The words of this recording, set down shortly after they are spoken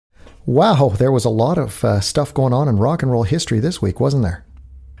Wow, there was a lot of stuff going on in rock and roll history this week, wasn't there?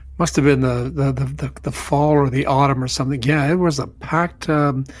 Must have been the fall or the autumn or something. Yeah, it was a packed.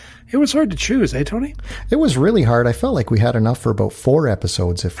 It was hard to choose, eh, Tony? It was really hard. I felt like we had enough for about 4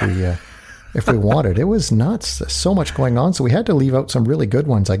 episodes if we wanted. It was nuts. So much going on, so we had to leave out some really good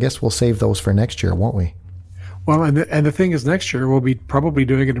ones. I guess we'll save those for next year, won't we? Well, and the thing is, next year we'll be probably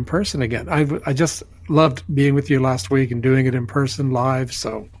doing it in person again. I just loved being with you last week and doing it in person live.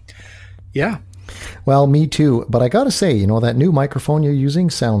 So, yeah. Well, me too. But I got to say, that new microphone you're using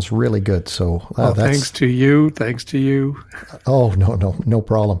sounds really good. So thanks to you. Thanks to you. Oh, no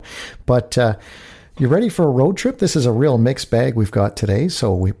problem. But you ready for a road trip? This is a real mixed bag we've got today,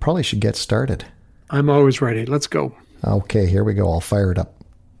 so we probably should get started. I'm always ready. Let's go. Okay, here we go. I'll fire it up.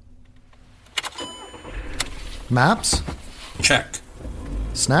 Maps? Check.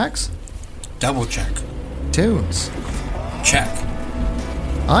 Snacks? Double check. Tunes? Check.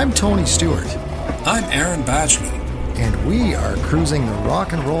 I'm Tony Stewart. I'm Aaron Badgley. And we are cruising the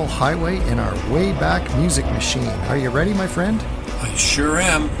rock and roll highway in our way back music machine. Are you ready, my friend? I sure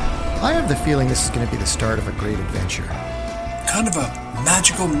am. I have the feeling this is going to be the start of a great adventure. Kind of a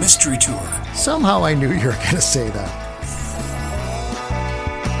magical mystery tour. Somehow I knew you were going to say that.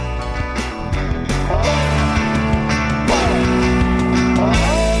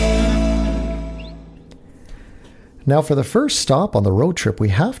 Now, for the first stop on the road trip, we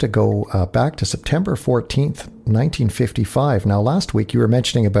have to go back to September 14th, 1955. Now, last week you were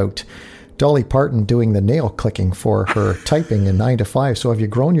mentioning about Dolly Parton doing the nail clicking for her typing in 9 to 5. So have you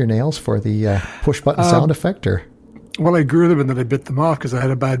grown your nails for the push-button sound effect? Or? Well, I grew them and then I bit them off because I had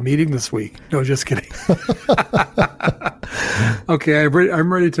a bad meeting this week. No, just kidding. Okay,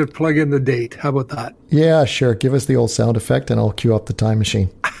 I'm ready to plug in the date. How about that? Yeah, sure. Give us the old sound effect and I'll cue up the time machine.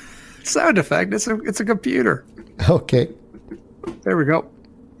 Sound effect? It's a computer. Okay. There we go.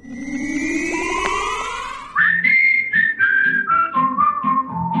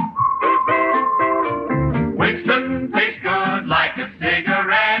 Winston tastes good like a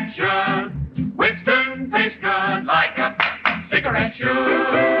cigarette should. Winston tastes good like a cigarette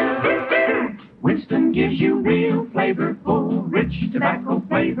should. Winston gives you real flavorful, rich tobacco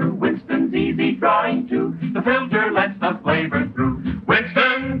flavor. Winston's easy drawing too. The filter lets the flavor through.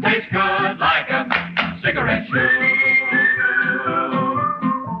 Winston tastes good like a cigarette should.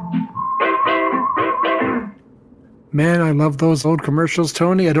 Man, I love those old commercials,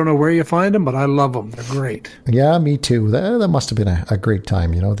 Tony. I don't know where you find them, but I love them. They're great. Yeah, me too. That must have been a great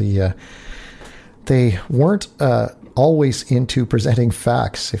time. They weren't always into presenting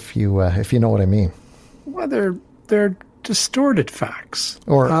facts, if you know what I mean. Well, they're distorted facts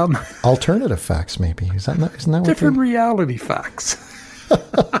or alternative facts, maybe. Isn't that different reality facts?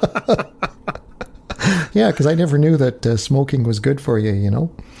 Yeah, because I never knew that smoking was good for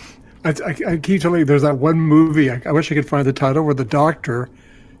you. I keep telling you, there's that one movie, I wish I could find the title, where the doctor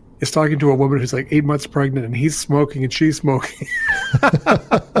is talking to a woman who's like 8 months pregnant, and he's smoking and she's smoking.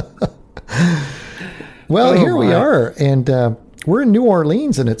 Well, here we are, and we're in New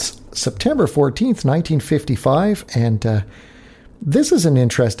Orleans, and it's September 14th, 1955, and this is an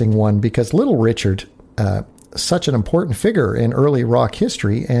interesting one because Little Richard, such an important figure in early rock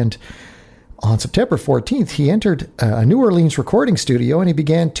history, and on September 14th, he entered a New Orleans recording studio and he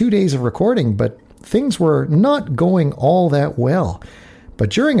began 2 days of recording, but things were not going all that well.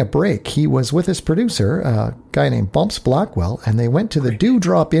 But during a break, he was with his producer, a guy named Bumps Blackwell, and they went to the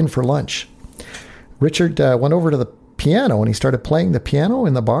Dewdrop Inn for lunch. Richard went over to the piano and he started playing the piano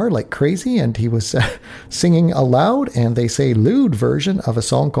in the bar like crazy, and he was singing a loud and they say lewd version of a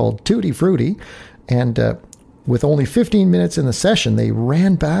song called Tutti Frutti, and with only 15 minutes in the session, they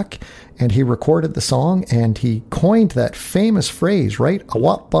ran back and he recorded the song and he coined that famous phrase, right? A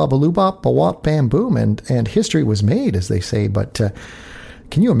wop babaloo bop, a wop bam boom, and history was made, as they say. But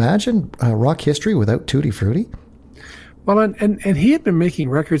can you imagine rock history without Tutti Frutti? Well, and he had been making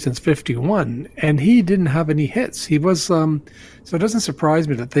records since 51, and he didn't have any hits. He was, so it doesn't surprise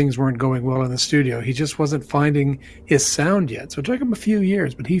me that things weren't going well in the studio. He just wasn't finding his sound yet. So it took him a few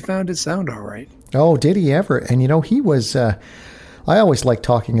years, but he found his sound all right. Oh, did he ever? And, he was, I always like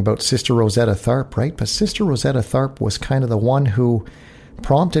talking about Sister Rosetta Tharpe, right? But Sister Rosetta Tharpe was kind of the one who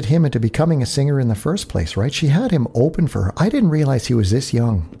prompted him into becoming a singer in the first place, right? She had him open for her. I didn't realize he was this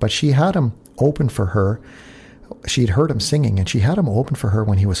young, but she had him open for her. She'd heard him singing, and she had him open for her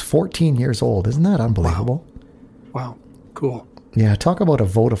when he was 14 years old. Isn't that unbelievable? Wow. Cool. Yeah, talk about a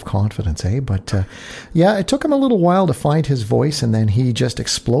vote of confidence, eh? But, yeah, it took him a little while to find his voice, and then he just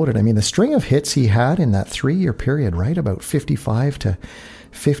exploded. I mean, the string of hits he had in that 3-year period, right, about 55 to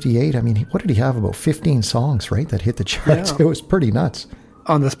 58. I mean, what did he have? About 15 songs, right, that hit the charts. Yeah. It was pretty nuts.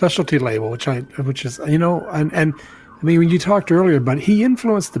 on the specialty label, which is, you know, and I mean, when you talked earlier about he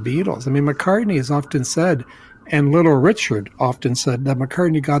influenced the Beatles. I mean, McCartney has often said, and Little Richard often said, that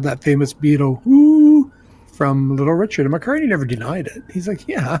McCartney got that famous Beatle "whoo" from Little Richard, and McCartney never denied it. He's like,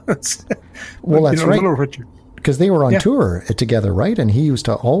 yeah, well, that's right, Little Richard, because they were on tour together, right? And he used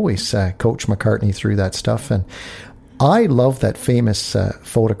to always coach McCartney through that stuff. And I love that famous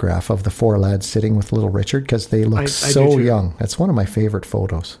photograph of the four lads sitting with Little Richard, because they look so young. That's one of my favorite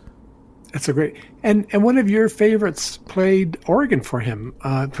photos. That's a great, and one of your favorites played organ for him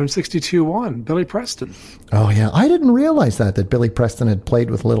from '62 on, Billy Preston. Oh yeah, I didn't realize that Billy Preston had played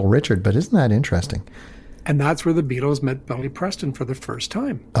with Little Richard, but isn't that interesting? And that's where the Beatles met Billy Preston for the first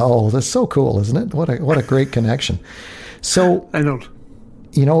time. Oh, that's so cool, isn't it? What a great connection. So I know,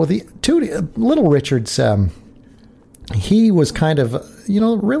 you know, Little Richard's. He was kind of, you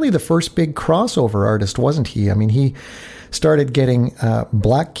know, really the first big crossover artist, wasn't he? I mean, he started getting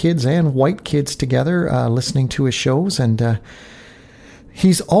black kids and white kids together, listening to his shows, and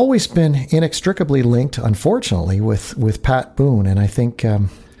he's always been inextricably linked, unfortunately, with Pat Boone. And I think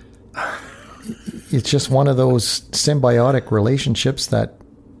it's just one of those symbiotic relationships that,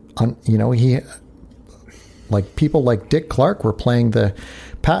 you know, like people like Dick Clark were playing the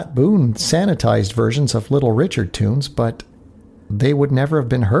Pat Boone sanitized versions of Little Richard tunes, but they would never have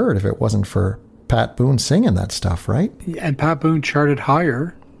been heard if it wasn't for Pat Boone singing that stuff, right? And Pat Boone charted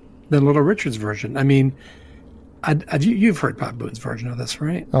higher than Little Richard's version. I mean, you've heard Pat Boone's version of this,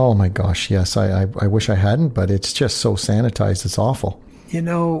 right? Oh my gosh, yes. I wish I hadn't, but it's just so sanitized. It's awful. You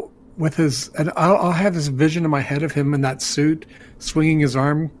know, with and I'll have this vision in my head of him in that suit, swinging his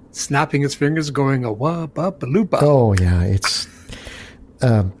arm, snapping his fingers, going a wub up a loop up. Oh yeah, it's.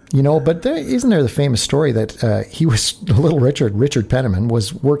 You know, but isn't there the famous story that Little Richard Penniman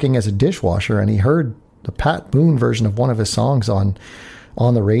was working as a dishwasher, and he heard the Pat Boone version of one of his songs on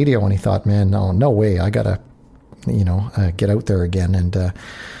the radio, and he thought, man, no way, I gotta, you know, get out there again. And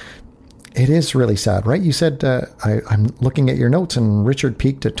it is really sad, right? You said I'm looking at your notes, and Richard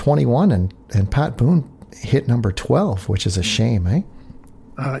peaked at 21, and Pat Boone hit number 12, which is a shame, eh?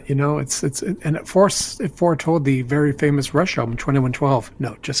 You know, and it foretold the very famous Rush album 2112.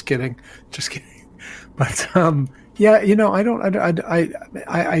 No, just kidding. But yeah, you know,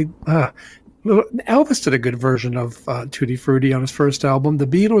 Elvis did a good version of Tutti Frutti on his first album. The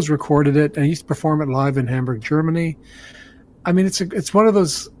Beatles recorded it, and he used to perform it live in Hamburg, Germany. I mean, it's one of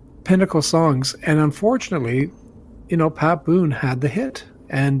those pinnacle songs, and unfortunately, you know, Pat Boone had the hit,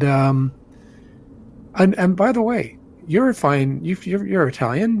 and by the way, you're fine. You're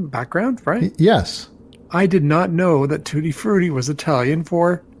Italian background, right? Yes. I did not know that Tutti Frutti was Italian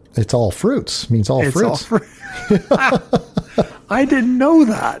for. It's all fruits. Means all fruits. I didn't know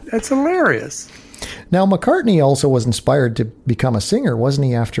that. That's hilarious. Now, McCartney also was inspired to become a singer, wasn't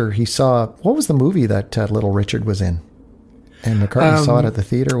he? After he saw, what was the movie that Little Richard was in? And McCartney saw it at the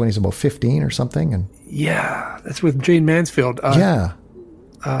theater when he was about 15 or something. And yeah, that's with Jane Mansfield. Yeah.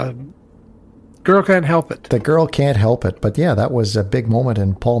 Girl Can't Help It. The Girl Can't Help It. But yeah, that was a big moment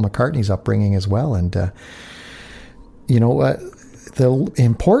in Paul McCartney's upbringing as well. And, you know, the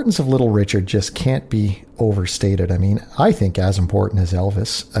importance of Little Richard just can't be overstated. I mean, I think as important as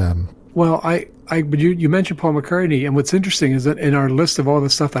Elvis. Well, but you mentioned Paul McCartney, and what's interesting is that in our list of all the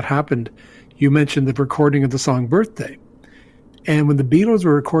stuff that happened, you mentioned the recording of the song Birthday. And when the Beatles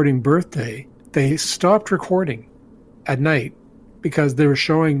were recording Birthday, they stopped recording at night because they were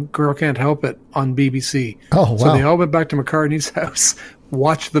showing Girl Can't Help It on BBC. Oh, wow. So they all went back to McCartney's house,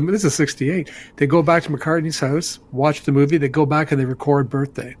 watched them. This is 1968. They go back to McCartney's house, watch the movie, they go back and they record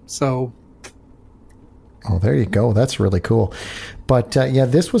Birthday. So... oh, there you go. That's really cool. But yeah,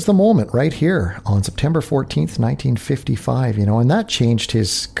 this was the moment right here on September 14th, 1955, you know, and that changed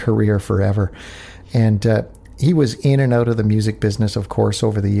his career forever. And he was in and out of the music business, of course,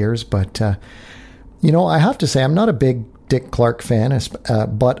 over the years. But, you know, I have to say, I'm not a big Dick Clark fan,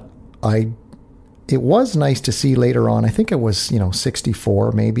 but it was nice to see later on, I think it was, you know,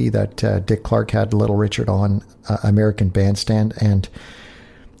 64 maybe, that Dick Clark had Little Richard on American Bandstand, and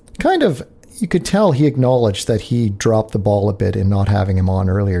kind of, you could tell he acknowledged that he dropped the ball a bit in not having him on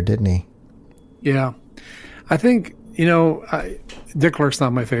earlier, didn't he? Yeah. I think, you know, Dick Clark's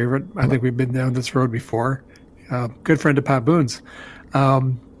not my favorite. I think we've been down this road before. Good friend of Pat Boone's.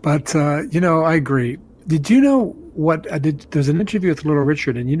 But, you know, I agree. Did you know there's an interview with Little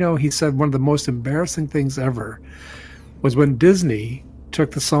Richard, and, you know, he said one of the most embarrassing things ever was when Disney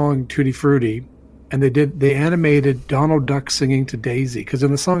took the song Tutti Frutti, and they animated Donald Duck singing to Daisy, because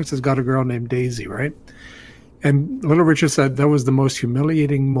in the song it says, got a girl named Daisy, right? And Little Richard said, that was the most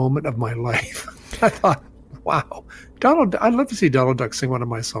humiliating moment of my life. I thought, wow, I'd love to see Donald Duck sing one of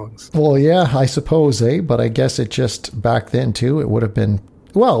my songs. Well, yeah, I suppose, but I guess it just back then too. It would have been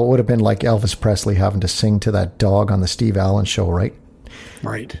like Elvis Presley having to sing to that dog on the Steve Allen show, right?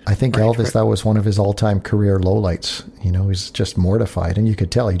 Right. I think right, Elvis, right. that was one of his all-time career lowlights. You know, he's just mortified, and you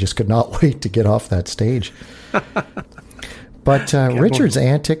could tell he just could not wait to get off that stage. But Richard's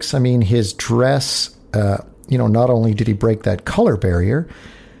antics, I mean, his dress, not only did he break that color barrier,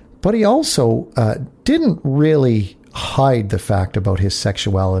 but he also didn't really hide the fact about his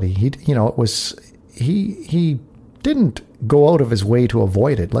sexuality. He didn't go out of his way to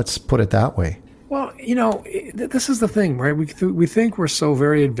avoid it. Let's put it that way. Well, this is the thing, right? We think we're so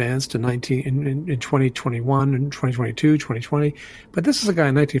very advanced in 2021 and 2022, 2020, but this is a guy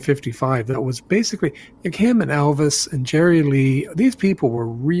in 1955 that was basically like him and Elvis and Jerry Lee. These people were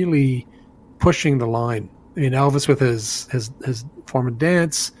really pushing the line. I mean, Elvis with his form of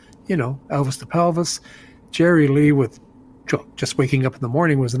dance, Elvis the pelvis, Jerry Lee with just waking up in the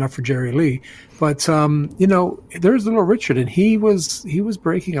morning was enough for Jerry Lee. But, there's Little Richard, and he was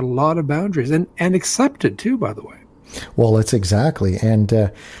breaking a lot of boundaries and accepted too, by the way. Well, that's exactly. And,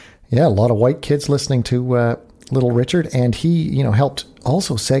 a lot of white kids listening to Little Richard, and he, helped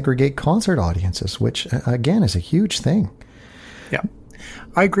also segregate concert audiences, which again is a huge thing. Yeah.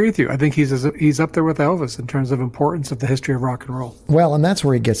 I agree with you. I think he's up there with Elvis in terms of importance of the history of rock and roll. Well, and that's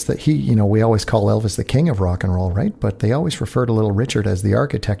where he gets that we always call Elvis the king of rock and roll, right? But they always refer to Little Richard as the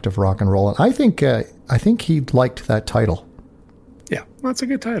architect of rock and roll. And I think he liked that title. Yeah, well, that's a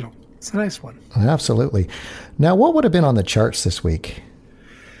good title. It's a nice one. Absolutely. Now, what would have been on the charts this week?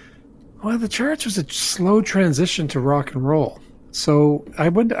 Well, the charts was a slow transition to rock and roll. So I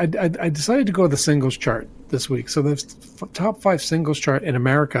decided to go with the singles chart this week. So the top 5 singles chart in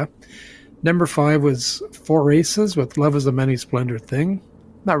America. Number 5 was Four Aces with Love Is a Many Splendid Thing.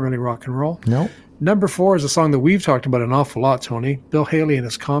 Not really rock and roll. No. Number 4 is a song that we've talked about an awful lot, Tony. Bill Haley and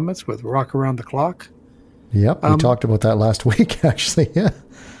his Comets with Rock Around the Clock. Yep, we talked about that last week, actually, yeah.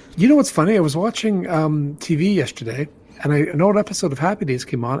 You know what's funny? I was watching TV yesterday, and an old episode of Happy Days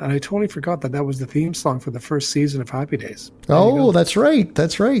came on, and I totally forgot that was the theme song for the first season of Happy Days. Oh, that's right.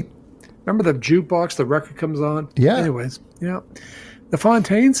 That's right. Remember the jukebox, the record comes on? Yeah. Anyways, yeah. The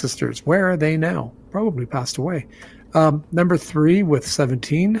Fontaine Sisters, where are they now? Probably passed away. Number 3 with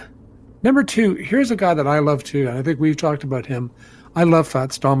 17. Number 2, here's a guy that I love too, and I think we've talked about him. I love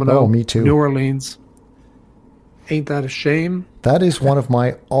Fats Domino. Oh, me too. New Orleans. Ain't That a Shame? That is one of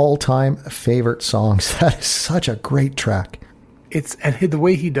my all-time favorite songs. That is such a great track. And the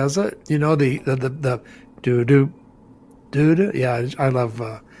way he does it, the do-do, do-do. Yeah, I love...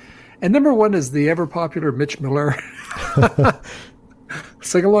 and number 1 is the ever-popular Mitch Miller.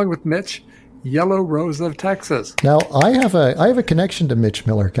 Sing along with Mitch. Yellow Rose of Texas. Now, I have a connection to Mitch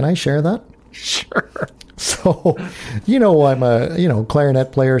Miller. Can I share that? Sure. So, I'm a,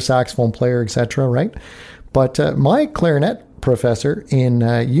 clarinet player, saxophone player, etc., right? But my clarinet professor in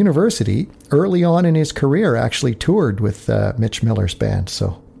university, early on in his career, actually toured with Mitch Miller's band.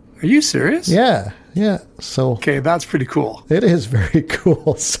 So, are you serious? Yeah. So, okay, that's pretty cool. It is very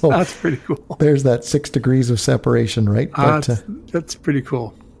cool. So that's pretty cool. There's that 6 degrees of separation, right? That's pretty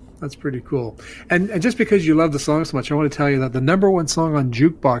cool. That's pretty cool. And just because you love the song so much, I want to tell you that the number 1 song on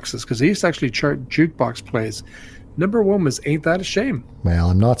jukeboxes, because they used to actually chart jukebox plays, number 1 was Ain't That a Shame?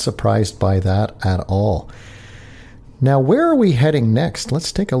 Well, I'm not surprised by that at all. Now, where are we heading next?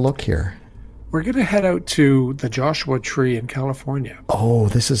 Let's take a look here. We're going to head out to the Joshua Tree in California. Oh,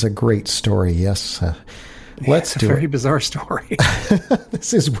 this is a great story. Yes. Let's do it. It's a very bizarre story.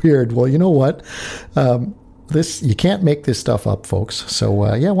 This is weird. Well, you know what? You can't make this stuff up, folks. So,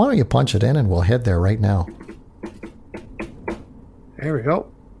 why don't you punch it in and we'll head there right now. There we go.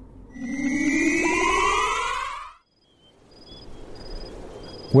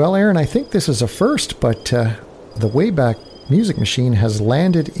 Well, Aaron, I think this is a first, but the Wayback Music Machine has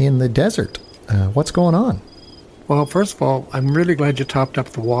landed in the desert. What's going on? Well, first of all, I'm really glad you topped up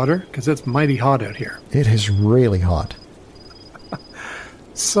the water because it's mighty hot out here. It is really hot.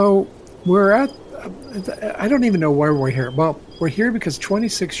 So we're at, I don't even know why we're here. Well, we're here because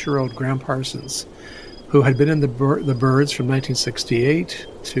 26-year-old Graham Parsons, who had been in the Byrds from 1968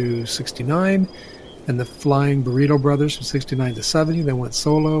 to 69, and the Flying Burrito Brothers from 69 to 70, then went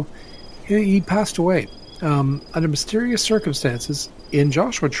solo. He passed away under mysterious circumstances in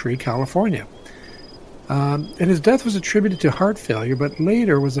Joshua Tree, California. And his death was attributed to heart failure, but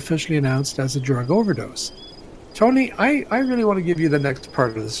later was officially announced as a drug overdose. Tony, I really want to give you the next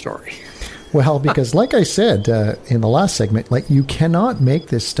part of the story. Well, because like I said in the last segment, you cannot make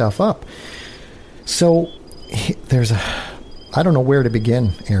this stuff up. So there's I don't know where to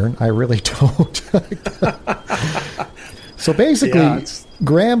begin, Aaron. I really don't. So basically,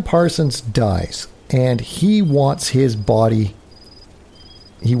 Graham Parsons dies, and he wants his body,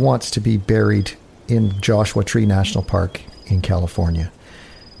 he wants to be buried in Joshua Tree National Park in California.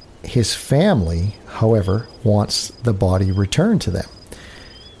 His family, however, wants the body returned to them.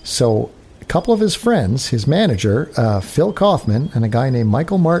 So a couple of his friends, his manager, Phil Kaufman, and a guy named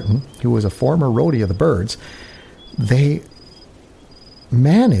Michael Martin, who was a former roadie of the Byrds, they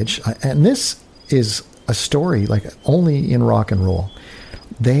manage, and this is a story like only in rock and roll,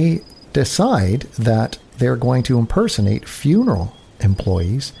 they decide that they're going to impersonate funeral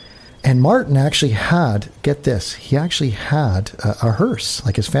employees. And Martin actually had, get this, he actually had a hearse,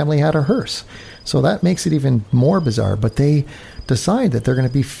 like his family had a hearse. So that makes it even more bizarre. But they decide that they're going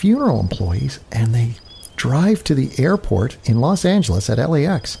to be funeral employees, and they drive to the airport in Los Angeles at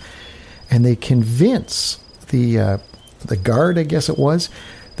LAX, and they convince the guard, I guess it was,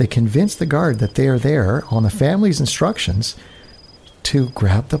 they convince the guard that they are there on the family's instructions to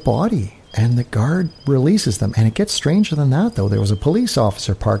grab the body. And the guard releases them. And it gets stranger than that, though. There was a police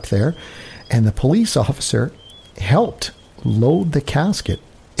officer parked there, and the police officer helped load the casket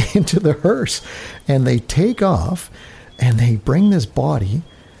into the hearse. And they take off, and they bring this body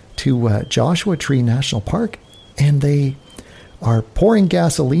to Joshua Tree National Park, and they are pouring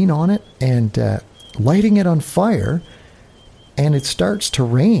gasoline on it and lighting it on fire. And it starts to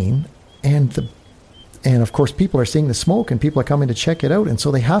rain, and of course people are seeing the smoke, and people are coming to check it out, and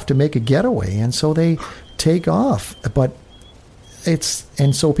so they have to make a getaway, and so they take off. But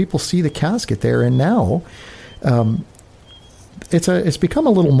so people see the casket there, and now it's become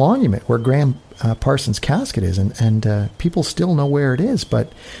a little monument where Graham Parsons' casket is, and people still know where it is.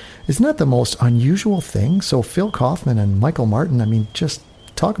 But isn't that the most unusual thing? So Phil Kaufman and Michael Martin, I mean, just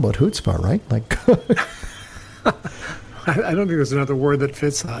talk about chutzpah, right? Like. I don't think there's another word that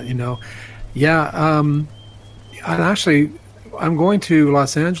fits that, you know. Yeah, and actually, I'm going to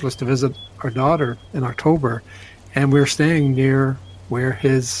Los Angeles to visit our daughter in October, and we're staying near where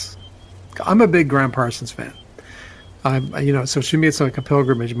I'm a big Graham Parsons fan. So she makes like a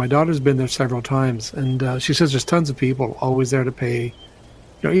pilgrimage. My daughter's been there several times, and she says there's tons of people always there to pay.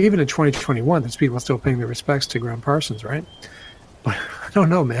 Even in 2021, there's people still paying their respects to Graham Parsons, right? But I don't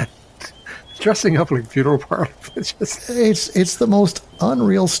know, man. Dressing up like funeral parlor. It's the most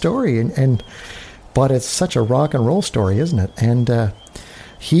unreal story, but it's such a rock and roll story, isn't it? And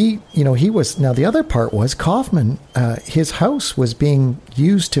he was, now the other part was Kaufman, his house was being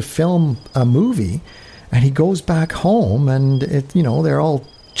used to film a movie, and he goes back home, and they're all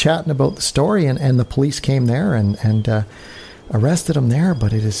chatting about the story, and the police came there and arrested him there.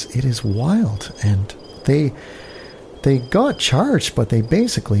 But it is wild, and they got charged, but they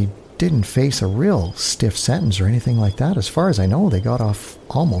basically didn't face a real stiff sentence or anything like that. As far as I know, they got off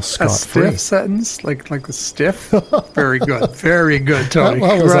almost scot-free. A stiff sentence? Like a stiff? Very good. Very good, Tony.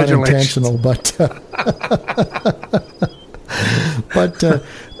 Well, it was Congratulations. unintentional,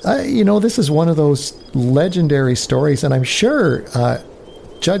 but this is one of those legendary stories, and I'm sure,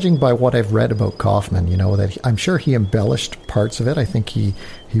 judging by what I've read about Kaufman, that I'm sure he embellished parts of it. I think he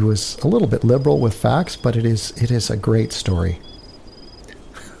was a little bit liberal with facts, but it is a great story.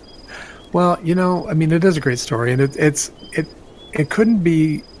 Well, it is a great story, and it couldn't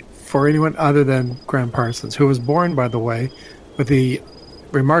be for anyone other than Graham Parsons, who was born, by the way, with the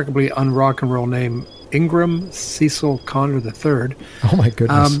remarkably unrock and roll name Ingram Cecil Connor III. Oh my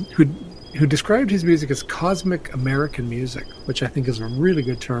goodness! Who described his music as cosmic American music, which I think is a really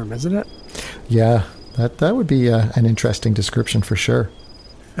good term, isn't it? Yeah, that would be an interesting description for sure.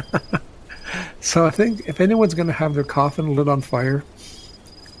 So I think if anyone's going to have their coffin lit on fire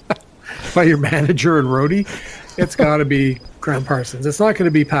by your manager and roadie, it's got to be Graham Parsons. It's not going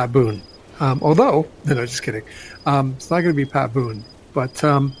to be Pat Boone. No, just kidding. It's not going to be Pat Boone. But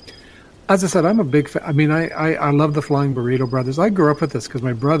as I said, I'm a big fan. I mean, I love the Flying Burrito Brothers. I grew up with this because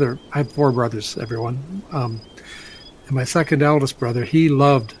my brother, I have 4 brothers, everyone. And my second eldest brother, he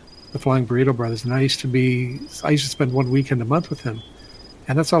loved the Flying Burrito Brothers. And I used to spend one weekend a month with him.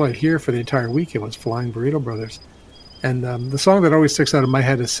 And that's all I'd hear for the entire weekend was Flying Burrito Brothers. And the song that always sticks out of my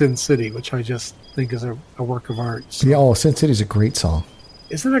head is Sin City, which I just think is a work of art. So, yeah, Sin City is a great song.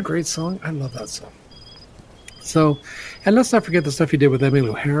 Isn't it a great song? I love that song. So, and let's not forget the stuff he did with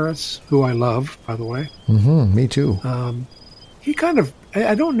Emmylou Harris, who I love, by the way. Mm-hmm, me too. He kind of,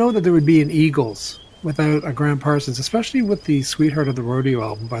 I don't know that there would be an Eagles without a Graham Parsons, especially with the Sweetheart of the Rodeo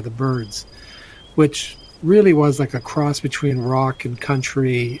album by the Byrds, which really was like a cross between rock and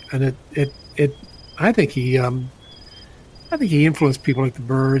country. And I think he influenced people like the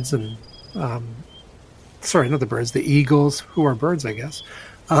Byrds and sorry, not the Byrds, the Eagles, who are birds, I guess.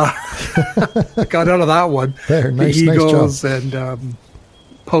 Got out of that one. There, nice, the Eagles nice job. and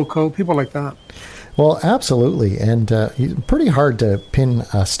Poco, people like that. Well, absolutely. And he's pretty hard to pin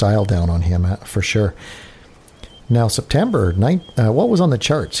a style down on him, for sure. Now, September 9th, what was on the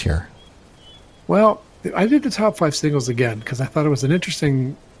charts here? Well, I did the top 5 singles again because I thought it was an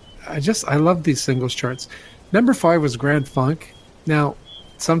interesting. I love these singles charts. Number 5 was Grand Funk. Now,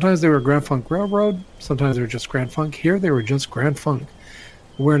 sometimes they were Grand Funk Railroad. Sometimes they were just Grand Funk. Here, they were just Grand Funk.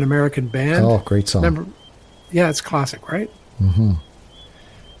 We're an American band. Oh, great song. Yeah, it's classic, right? Mm-hmm.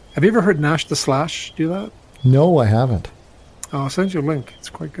 Have you ever heard Nash the Slash do that? No, I haven't. Oh, I'll send you a link. It's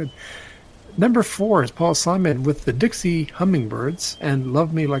quite good. Number 4 is Paul Simon with the Dixie Hummingbirds and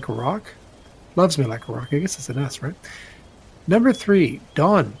Love Me Like a Rock. Loves Me Like a Rock. I guess it's an S, right? Number 3,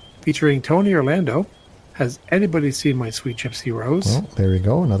 Dawn, featuring Tony Orlando. Has anybody seen My Sweet Gypsy Rose? Well, there we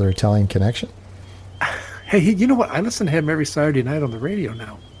go. Another Italian connection. Hey, you know what? I listen to him every Saturday night on the radio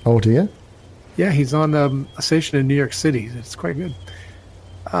now. Oh, do you? Yeah, he's on a station in New York City. It's quite good.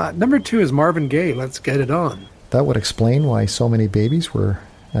 Number 2 is Marvin Gaye, Let's Get It On. That would explain why so many babies were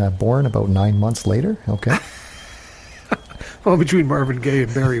born about 9 months later. Okay. Well, between Marvin Gaye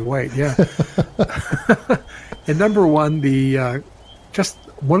and Barry White, yeah. And number 1, just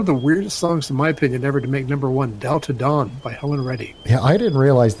one of the weirdest songs, in my opinion, ever to make number 1, Delta Dawn by Helen Reddy. Yeah, I didn't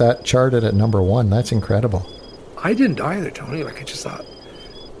realize that charted at number 1. That's incredible. I didn't either, Tony. I just thought,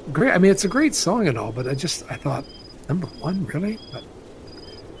 great. I mean, it's a great song and all, but I thought, number 1, really? But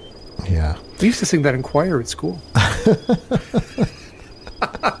yeah. we used to sing that in choir at school.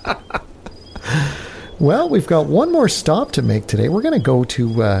 Well, we've got one more stop to make today. We're going to go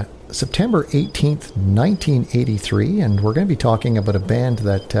to September 18th, 1983, and we're going to be talking about a band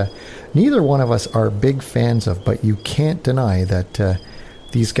that neither one of us are big fans of, but you can't deny that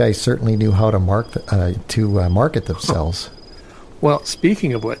these guys certainly knew how to market themselves. Well,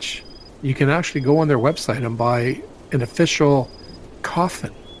 speaking of which, you can actually go on their website and buy an official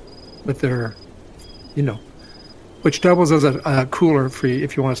coffin with their, which doubles as a cooler for you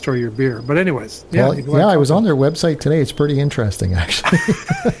if you want to store your beer. But anyways, I was on their website today. It's pretty interesting, actually.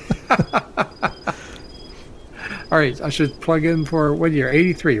 All right, I should plug in for what year?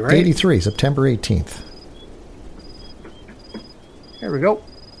 83, right? 83, September 18th. Here we go.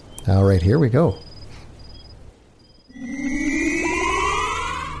 All right, here we go.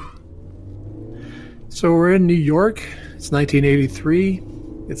 So we're in New York. It's 1983.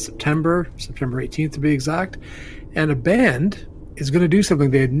 It's September 18th to be exact. And a band is going to do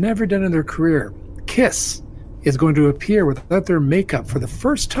something they had never done in their career. Kiss is going to appear without their makeup for the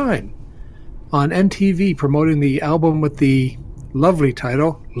first time on MTV, promoting the album with the lovely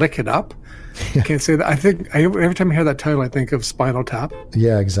title, Lick It Up. I can't say that. I think every time I hear that title, I think of Spinal Tap.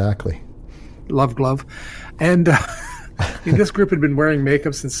 Yeah, exactly. Love Glove. And this group had been wearing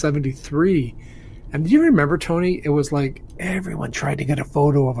makeup since 73. And do you remember, Tony, it was like everyone tried to get a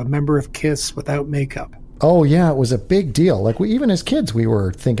photo of a member of Kiss without makeup. Oh, yeah, it was a big deal. Like, even as kids, we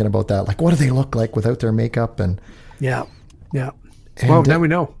were thinking about that. Like, what do they look like without their makeup? And yeah. And, well, now we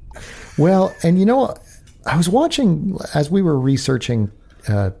know. Well, and I was watching, as we were researching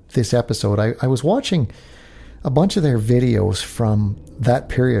this episode, I was watching a bunch of their videos from that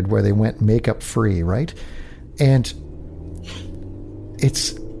period where they went makeup free, right? And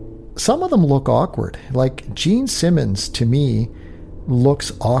some of them look awkward. Like Gene Simmons, to me,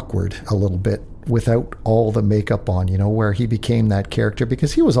 looks awkward a little bit without all the makeup on, where he became that character,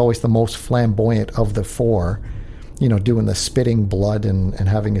 because he was always the most flamboyant of the four, doing the spitting blood and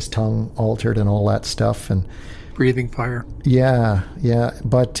having his tongue altered and all that stuff. And breathing fire. Yeah.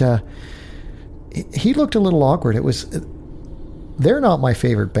 But he looked a little awkward. They're not my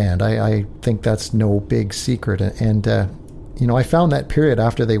favorite band. I think that's no big secret. And I found that period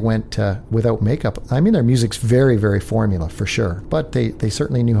after they went without makeup. I mean, their music's very, very formula for sure, but they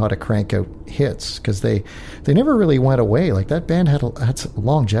certainly knew how to crank out hits, because they never really went away. Like, that band had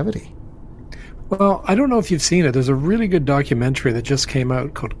longevity. Well, I don't know if you've seen it. There's a really good documentary that just came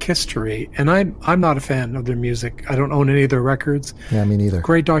out called Kisstory, and I'm not a fan of their music. I don't own any of their records. Yeah, me neither.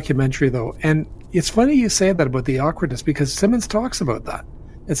 Great documentary though, and it's funny you say that about the awkwardness, because Simmons talks about that.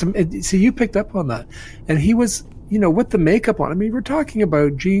 See, you picked up on that, and he was. With the makeup on. I mean, we're talking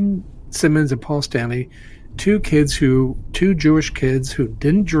about Gene Simmons and Paul Stanley, two Jewish kids who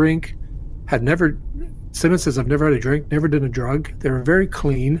didn't drink, Simmons says, I've never had a drink, never did a drug. They were very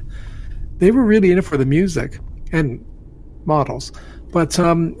clean. They were really in it for the music and models. But,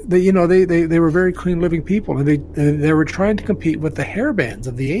 they were very clean living people, and they were trying to compete with the hair bands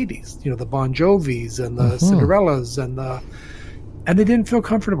of the 80s, the Bon Jovis and the Cinderellas and And they didn't feel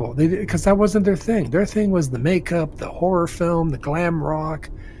comfortable. Because that wasn't their thing. Their thing was the makeup, the horror film, the glam rock.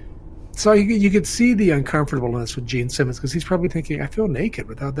 So you could see the uncomfortableness with Gene Simmons because he's probably thinking, I feel naked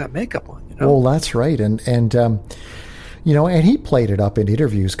without that makeup on. You know? Well, that's right. And you know, and he played it up in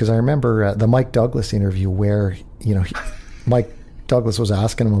interviews because I remember the Mike Douglas interview where, you know, Mike Douglas was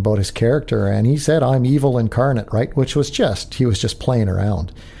asking him about his character and he said, I'm evil incarnate, right? Which was he was just playing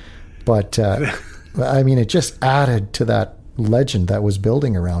around. But, I mean, it just added to that legend that was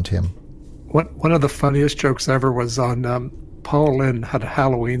building around him. One of the funniest jokes ever was on Paul Lynde had a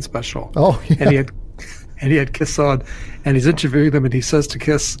Halloween special. Oh, yeah. And he had Kiss on, and he's interviewing them, and he says to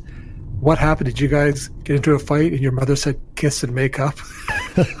Kiss, "What happened? Did you guys get into a fight?" And your mother said, "Kiss and make up."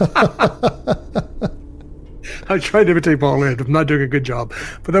 I tried to imitate Paul Lynde. I'm not doing a good job,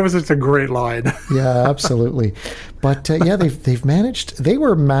 but that was just a great line. Yeah, absolutely. But yeah, they've managed. They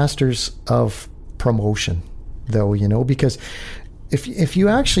were masters of promotion, though, you know, because if you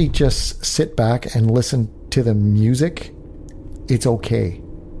actually just sit back and listen to the music, it's okay.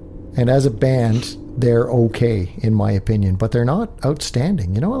 And as a band, they're okay, in my opinion, but they're not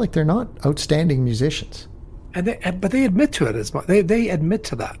outstanding. You know, like they're not outstanding musicians. But they admit to it as much. They admit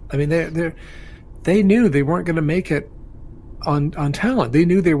to that. I mean, they knew they weren't going to make it on talent. They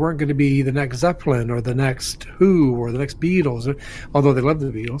knew they weren't going to be the next Zeppelin or the next Who or the next Beatles. Although they loved the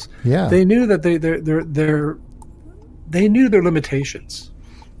Beatles, yeah, they knew that they knew their limitations,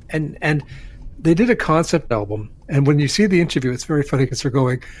 and they did a concept album. And when you see the interview, it's very funny because they're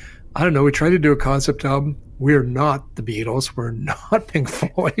going, I don't know, we tried to do a concept album. We're not the Beatles. We're not Pink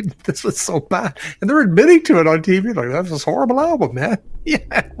Floyd. This was so bad. And they're admitting to it on TV. Like, that was a horrible album, man. Yeah,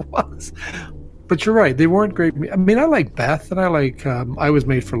 it was. But you're right. They weren't great. I mean, I like Beth and I like I Was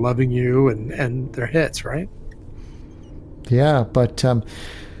Made for Loving You and their hits, right? Yeah, but how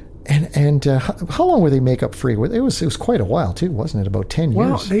long were they makeup free? It was quite a while too, wasn't it? About 10 years.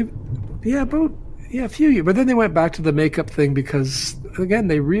 Well, a few years. But then they went back to the makeup thing because, again,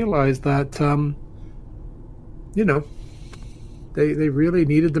 they realized that, you know, they really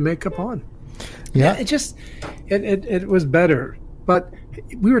needed the makeup on. Yeah. It was better. But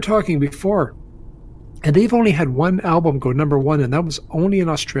we were talking before, and they've only had one album go number one, and that was only in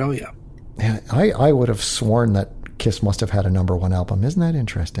Australia. Yeah, I would have sworn that Kiss must have had a number one album. Isn't that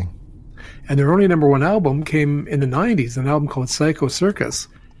interesting? And their only number one album came in the 90s, an album called Psycho Circus.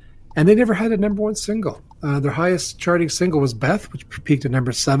 And they never had a number one single. Their highest charting single was Beth, which peaked at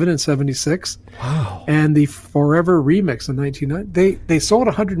number 7 in 76. Wow. And the Forever remix in 1990. They sold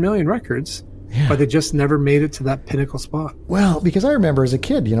 100 million records, yeah, but they just never made it to that pinnacle spot. Well, because I remember as a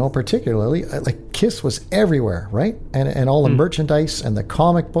kid, you know, particularly, like Kiss was everywhere, right? And all the merchandise and the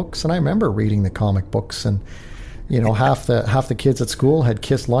comic books. And I remember reading the comic books, and, you know, half the kids at school had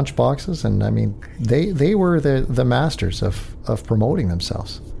Kiss lunch boxes. And I mean, they were the masters of promoting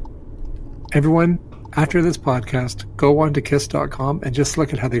themselves. Everyone, after this podcast, go on to kiss.com and just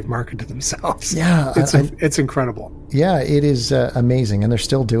look at how they've marketed themselves. Yeah. It's incredible. Yeah, it is amazing, and they're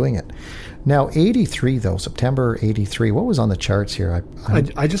still doing it. Now, 83, though, September 83, what was on the charts here?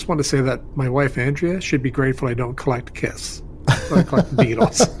 I just want to say that my wife, Andrea, should be grateful I don't collect Kiss. I collect the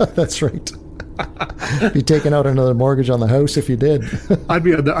Beatles. That's right. Be taking out another mortgage on the house if you did. I'd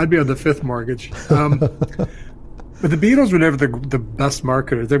be on the fifth mortgage. But the Beatles were never the best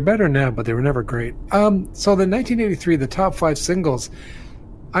marketers. They're better now, but they were never great. So the 1983, the top 5 singles,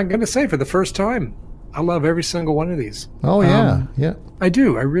 I'm going to say for the first time, I love every single one of these. Oh, yeah. Yeah. I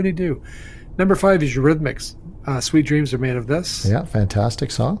do. I really do. Number 5 is Eurythmics. Sweet Dreams Are Made of This. Yeah, fantastic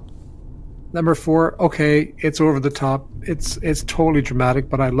song. Number 4, okay, it's over the top. It's totally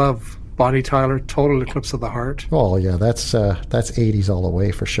dramatic, but I love Bonnie Tyler, Total Eclipse of the Heart. Oh, yeah, that's 80s all the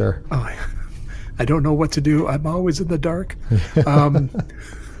way for sure. Oh, yeah. I don't know what to do. I'm always in the dark.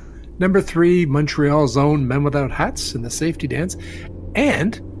 Number 3, Montreal's own Men Without Hats and the Safety Dance.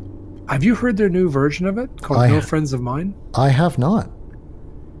 And have you heard their new version of it called No Friends of Mine? I have not.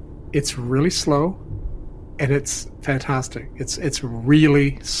 It's really slow, and it's fantastic. It's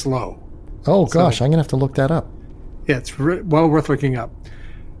really slow. Oh, gosh, I'm going to have to look that up. Yeah, it's well worth looking up.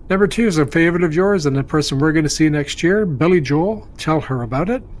 Number 2 is a favorite of yours and the person we're going to see next year, Billy Joel, Tell Her About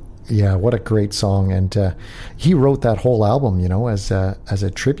It. Yeah, what a great song. And he wrote that whole album, you know, as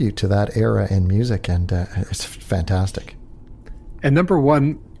a tribute to that era in music, and it's fantastic. And number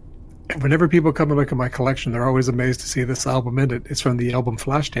 1, whenever people come and look at my collection, they're always amazed to see this album in it. It's from the album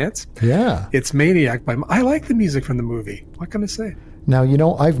Flashdance. Yeah. It's Maniac I like the music from the movie. What can I say? Now, you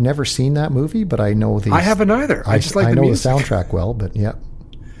know, I've never seen that movie, but I know the... I haven't either. I just like the music. I know the soundtrack well, but yeah.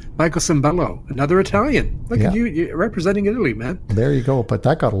 Michael Cimbello, another Italian. Look at you representing Italy, man. There you go. But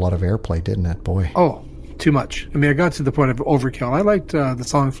that got a lot of airplay, didn't it, boy? Oh, too much. I mean, I got to the point of overkill. I liked the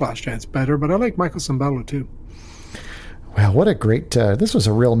song Flashdance better, but I like Michael Sembello too. Well, what a great, this was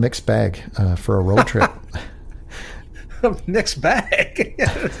a real mixed bag for a road trip. Mixed bag.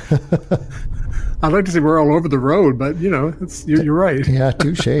 I'd like to say we're all over the road, but you're right. Yeah,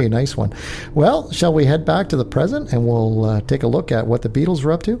 touche. Nice one. Well, shall we head back to the present and we'll take a look at what the Beatles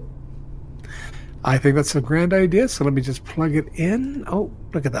were up to? I think that's a grand idea. So let me just plug it in. Oh,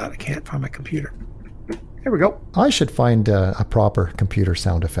 look at that. I can't find my computer. Here we go. I should find a proper computer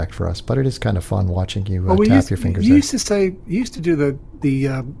sound effect for us, but it is kind of fun watching you tap your fingers. You used to do the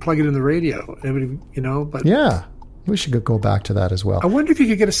plug it in the radio, but yeah. We should go back to that as well. I wonder if you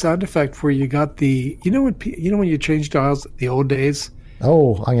could get a sound effect where you got the, when you change dials the old days.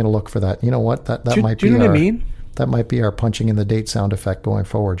 Oh, I'm going to look for that. You know what? That might be. Do you know what I mean? That might be our punching in the date sound effect going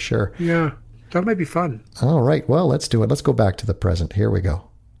forward. Sure. Yeah, that might be fun. All right. Well, let's do it. Let's go back to the present. Here we go.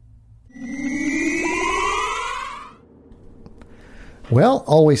 Well,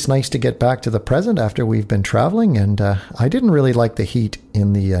 always nice to get back to the present after we've been traveling, and I didn't really like the heat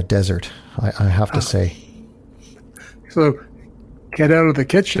in the desert. I have to say. So, get out of the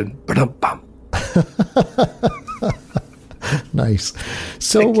kitchen. Nice.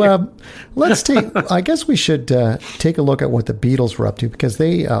 So, let's take, I guess we should take a look at what the Beatles were up to, because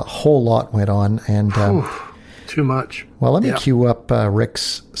a whole lot went on. And too much. Well, let me cue up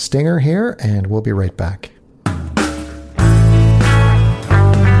Rick's stinger here, and we'll be right back.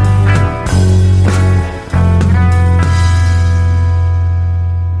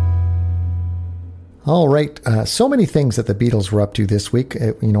 All right. So many things that the Beatles were up to this week.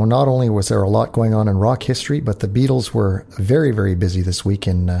 Not only was there a lot going on in rock history, but the Beatles were very, very busy this week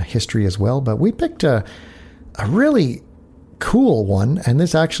in history as well. But we picked a really cool one, and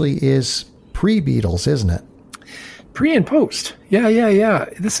this actually is pre-Beatles, isn't it? Pre and post. Yeah.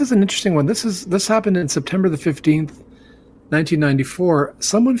 This is an interesting one. This happened in September the 15th, 1994.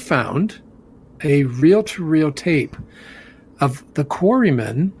 Someone found a reel-to-reel tape of the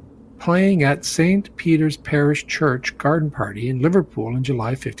Quarrymen playing at St. Peter's Parish Church garden party in Liverpool in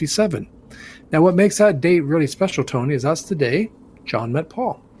July 57. Now, what makes that date really special, Tony, is that's the day John met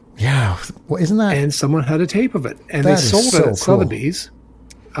Paul. Yeah, well, isn't that? And someone had a tape of it, and they sold it at Sotheby's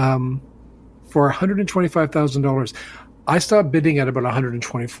for $125,000. I stopped bidding at about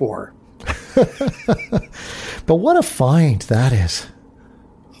 $124,000. But what a find that is!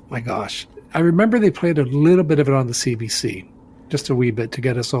 Oh my gosh, I remember they played a little bit of it on the CBC, just a wee bit to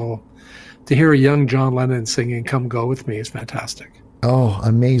get us all. To hear a young John Lennon singing "Come Go With Me" is fantastic. Oh,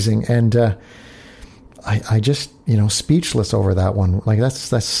 amazing. And I just, speechless over that one. Like,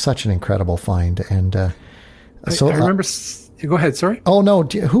 that's such an incredible find. And I remember, go ahead, sorry. Oh, no.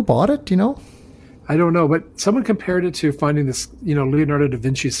 Who bought it? Do you know? I don't know, but someone compared it to finding this, Leonardo da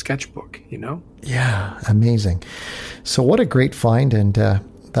Vinci's sketchbook, Yeah, amazing. So what a great find. And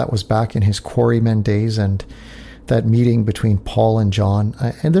that was back in his Quarrymen days, and that meeting between Paul and John.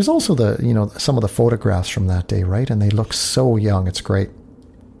 And there's also some of the photographs from that day, right? And they look so young. It's great.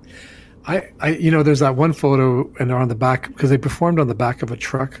 There's that one photo, and they're on the back, because they performed on the back of a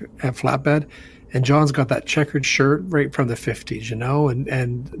truck at flatbed, and John's got that checkered shirt right from the 50s, and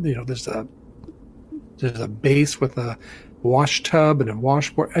there's a base with a wash tub and a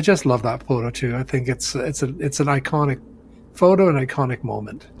washboard. I just love that photo too. I think it's an iconic photo, an iconic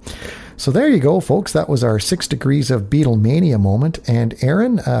moment. So there you go, folks. That was our 6 degrees of Beatlemania moment. And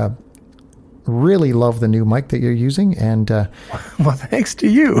Aaron, really love the new mic that you're using. And well, thanks to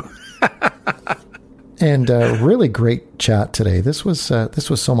you. And really great chat today. This was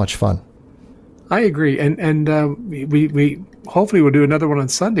so much fun. I agree, and we hopefully we'll do another one on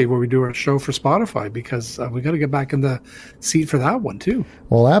Sunday where we do our show for Spotify, because we got to get back in the seat for that one too.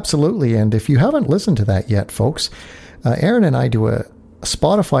 Well, absolutely. And if you haven't listened to that yet, folks, Aaron and I do a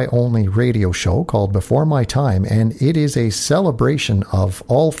Spotify-only radio show called Before My Time, and it is a celebration of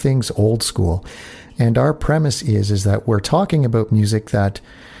all things old school. And our premise is that we're talking about music that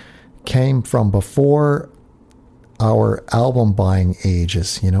came from before our album buying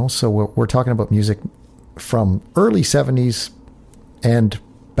ages, So we're talking about music from early 70s and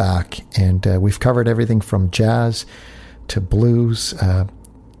back, and we've covered everything from jazz to blues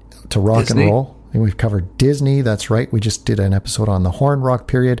to rock Disney. And roll. And we've covered Disney. That's right. We just did an episode on the horn rock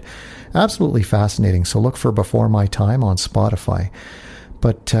period. Absolutely fascinating. So look for Before My Time on Spotify.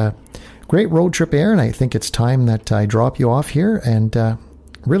 But great road trip, Aaron. I think it's time that I drop you off here, and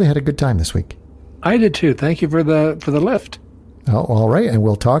really had a good time this week. I did too. Thank you for the lift. Oh, all right. And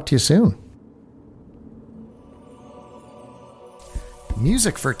we'll talk to you soon.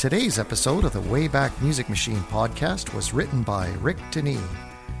 Music for today's episode of the Wayback Music Machine podcast was written by Rick Denis.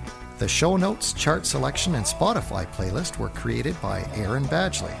 The show notes, chart selection, and Spotify playlist were created by Aaron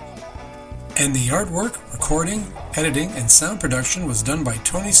Badgley. And the artwork, recording, editing, and sound production was done by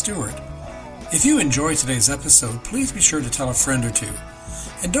Tony Stewart. If you enjoyed today's episode, please be sure to tell a friend or two.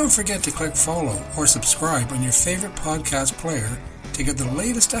 And don't forget to click follow or subscribe on your favorite podcast player to get the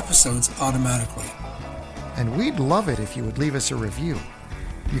latest episodes automatically. And we'd love it if you would leave us a review.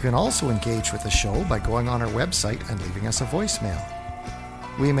 You can also engage with the show by going on our website and leaving us a voicemail.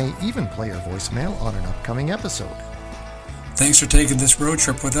 We may even play your voicemail on an upcoming episode. Thanks for taking this road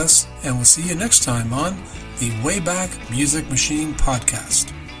trip with us, and we'll see you next time on the Wayback Music Machine Podcast.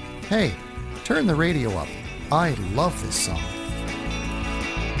 Hey, turn the radio up. I love this song.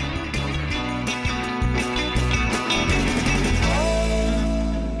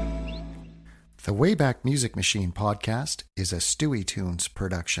 The Wayback Music Machine Podcast is a Stewie Tunes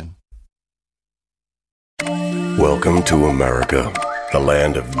production. Welcome to America, the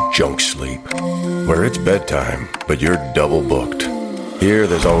land of junk sleep, where it's bedtime, but you're double booked. Here,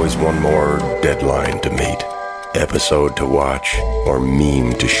 there's always one more deadline to meet, episode to watch, or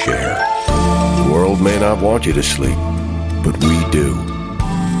meme to share. The world may not want you to sleep, but we do.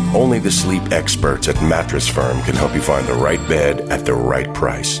 Only the sleep experts at Mattress Firm can help you find the right bed at the right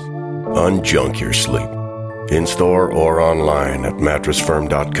price. Unjunk your sleep. In store or online at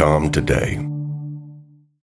mattressfirm.com today.